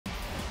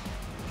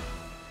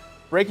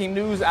Breaking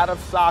news out of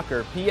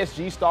soccer.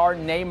 PSG star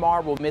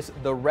Neymar will miss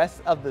the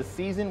rest of the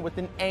season with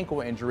an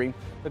ankle injury,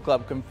 the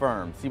club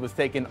confirms. He was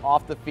taken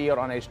off the field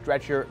on a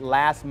stretcher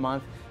last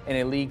month in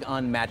a League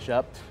One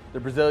matchup.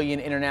 The Brazilian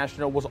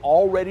international was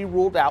already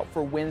ruled out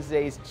for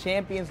Wednesday's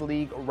Champions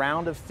League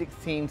round of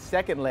 16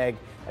 second leg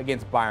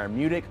against Bayern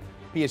Munich.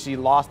 PSG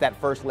lost that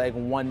first leg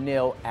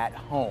 1-0 at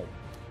home.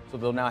 So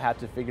they'll now have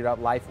to figure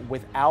out life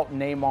without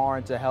Neymar.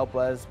 And to help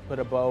us put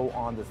a bow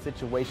on the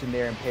situation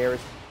there in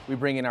Paris, we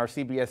bring in our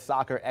CBS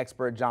soccer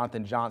expert,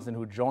 Jonathan Johnson,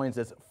 who joins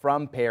us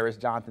from Paris.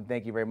 Jonathan,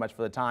 thank you very much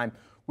for the time.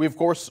 We, of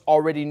course,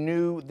 already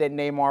knew that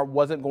Neymar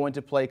wasn't going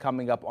to play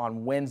coming up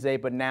on Wednesday,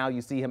 but now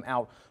you see him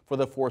out for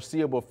the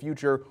foreseeable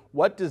future.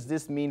 What does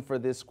this mean for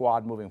this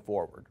squad moving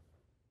forward?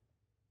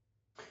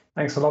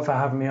 Thanks a lot for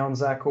having me on,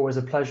 Zach. Always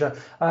a pleasure.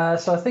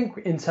 So I think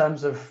in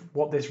terms of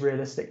what this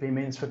realistically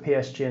means for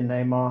PSG and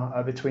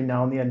Neymar between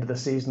now and the end of the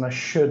season, I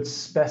should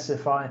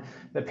specify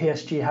that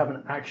PSG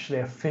haven't actually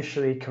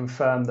officially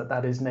confirmed that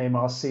that is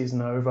Neymar's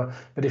season over.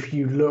 But if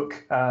you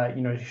look,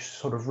 you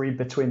sort of read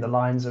between the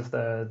lines of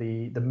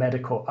the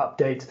medical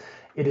update,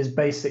 it is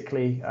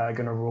basically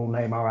going to rule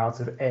Neymar out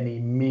of any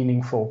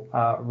meaningful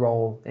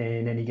role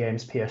in any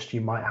games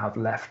PSG might have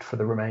left for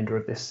the remainder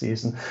of this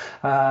season.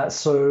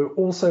 So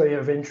also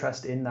of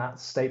interest in that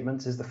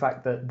statement is the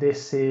fact that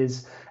this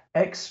is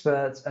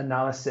expert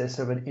analysis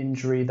of an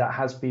injury that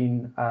has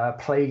been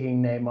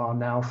plaguing Neymar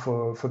now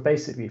for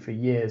basically for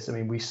years. I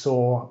mean, we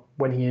saw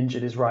when he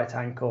injured his right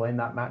ankle in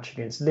that match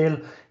against Lille,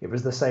 it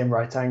was the same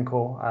right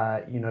ankle,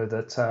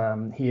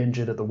 that he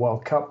injured at the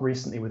World Cup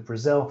recently with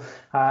Brazil.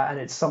 And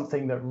it's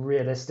something that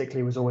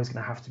realistically was always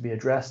going to have to be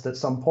addressed at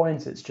some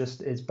point.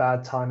 It's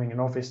bad timing.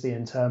 And obviously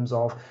in terms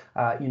of,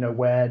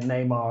 where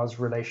Neymar's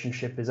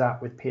relationship is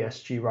at with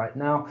PSG right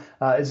now,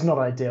 it's not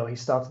ideal. He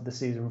started the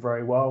season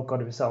very well,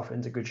 got himself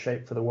into good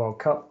shape for the World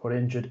Cup, got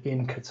injured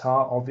in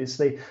Qatar,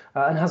 obviously,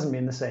 and hasn't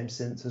been the same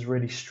since, has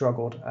really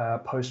struggled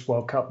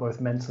post-World Cup, both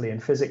mentally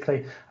and physically.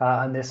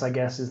 And this, I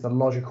guess, is the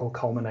logical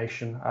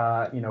culmination,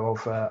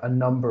 of a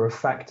number of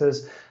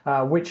factors,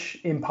 which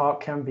in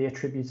part can be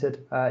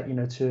attributed,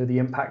 to the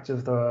impact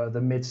of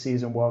the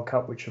mid-season World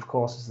Cup, which of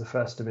course is the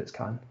first of its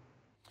kind.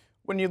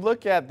 When you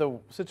look at the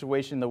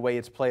situation, the way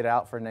it's played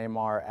out for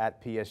Neymar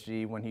at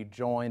PSG, when he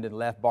joined and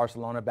left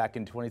Barcelona back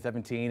in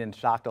 2017 and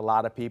shocked a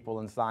lot of people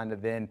and signed a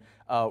then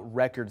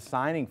record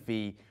signing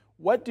fee,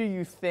 what do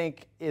you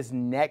think is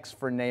next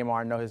for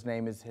Neymar? I know his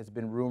name has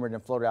been rumored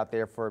and floated out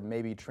there for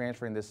maybe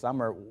transferring this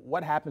summer.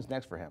 What happens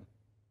next for him?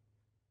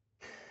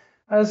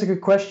 That's a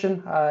good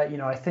question.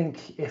 I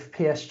think if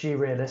PSG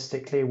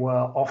realistically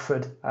were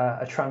offered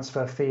a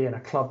transfer fee and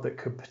a club that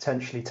could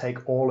potentially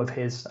take all of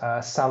his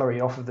salary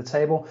off of the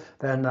table,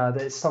 then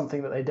it's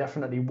something that they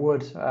definitely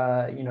would,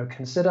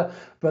 consider.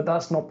 But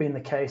that's not been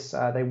the case.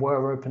 They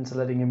were open to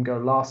letting him go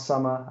last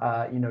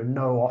summer.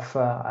 No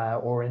offer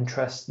or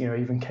interest,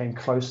 even came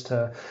close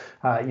to,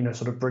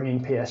 sort of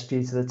bringing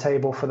PSG to the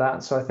table for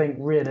that. So I think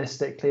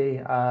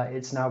realistically,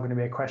 it's now going to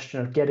be a question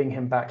of getting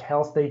him back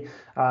healthy,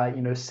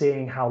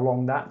 seeing how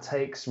long that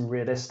takes, and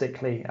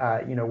realistically,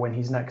 when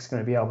he's next going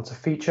to be able to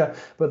feature.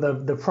 But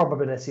the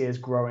probability is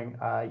growing,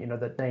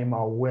 that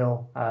Neymar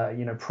will,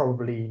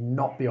 probably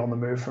not be on the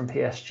move from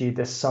PSG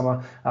this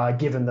summer,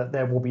 given that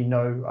there will be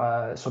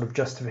no sort of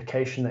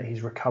justification that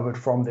he's recovered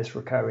from this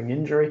recurring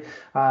injury,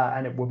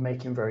 and it would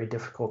make him very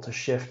difficult to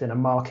shift in a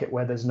market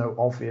where there's no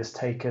obvious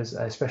takers,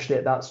 especially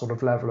at that sort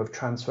of level of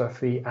transfer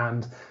fee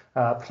and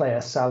player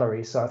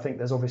salary. So I think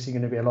there's obviously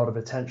going to be a lot of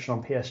attention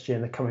on PSG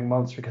in the coming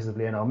months because of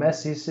Lionel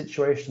Messi's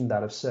situation,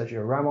 that of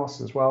Sergio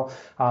Ramos as well.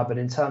 But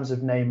in terms of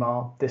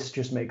Neymar, this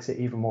just makes it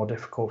even more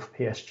difficult for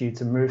PSG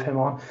to move him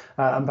on.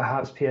 And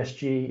perhaps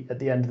PSG at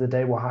the end of the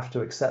day will have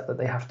to accept that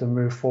they have to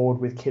move forward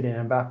with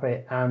Kylian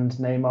Mbappe and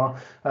Neymar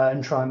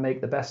and try and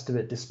make the best of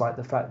it, despite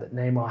the fact that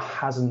Neymar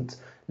hasn't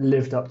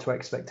lived up to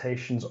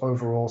expectations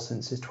overall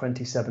since his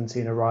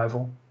 2017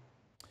 arrival.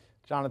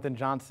 Jonathan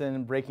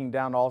Johnson breaking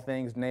down all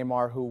things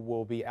Neymar, who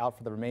will be out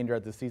for the remainder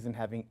of the season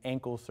having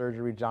ankle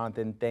surgery.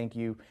 Jonathan, thank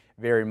you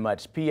very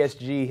much.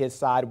 PSG, his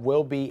side,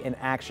 will be in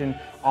action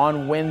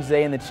on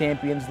Wednesday in the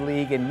Champions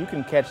League, and you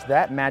can catch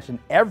that match and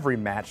every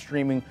match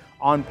streaming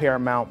on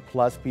Paramount+.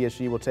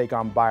 PSG will take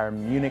on Bayern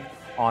Munich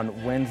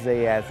on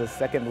Wednesday as the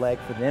second leg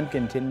for them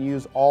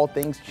continues. All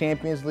things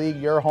Champions League,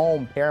 your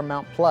home,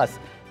 Paramount+,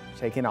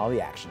 taking all the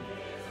action.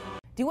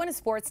 Do you want a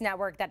sports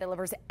network that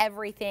delivers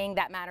everything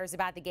that matters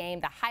about the game?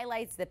 The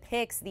highlights, the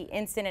picks, the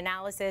instant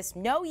analysis,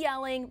 no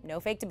yelling, no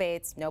fake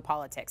debates, no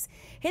politics.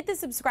 Hit the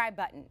subscribe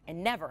button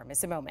and never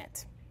miss a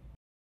moment.